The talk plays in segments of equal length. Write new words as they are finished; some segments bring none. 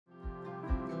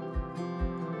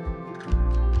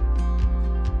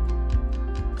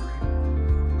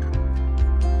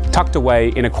tucked away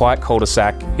in a quiet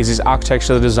cul-de-sac is this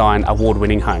architecturally designed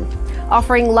award-winning home.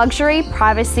 Offering luxury,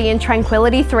 privacy and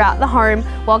tranquility throughout the home,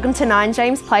 welcome to 9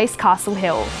 James Place, Castle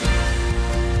Hill.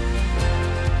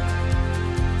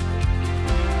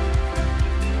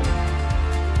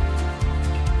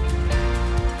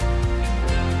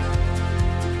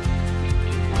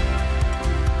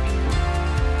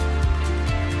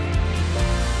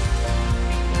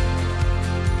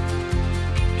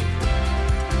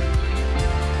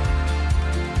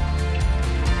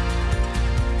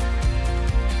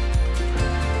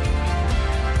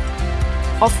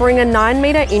 Offering a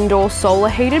 9-metre indoor solar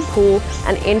heated pool,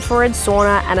 an infrared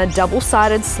sauna and a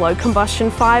double-sided slow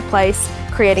combustion fireplace,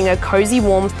 creating a cosy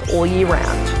warmth all year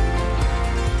round.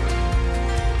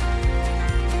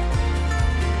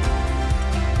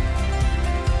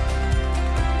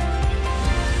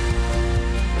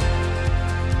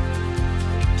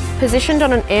 Positioned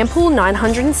on an ample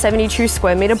 972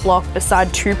 square metre block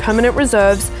beside 2 permanent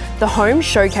reserves, the home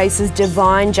showcases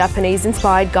divine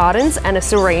Japanese-inspired gardens and a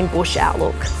serene bush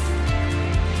outlook.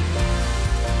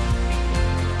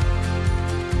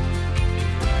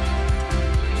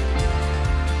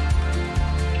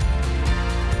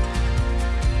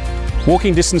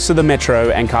 Walking distance to the Metro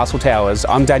and Castle Towers,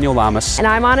 I'm Daniel Lamas. And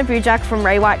I'm Anna Bujak from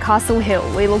Ray White Castle Hill.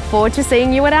 We look forward to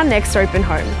seeing you at our next open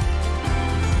home.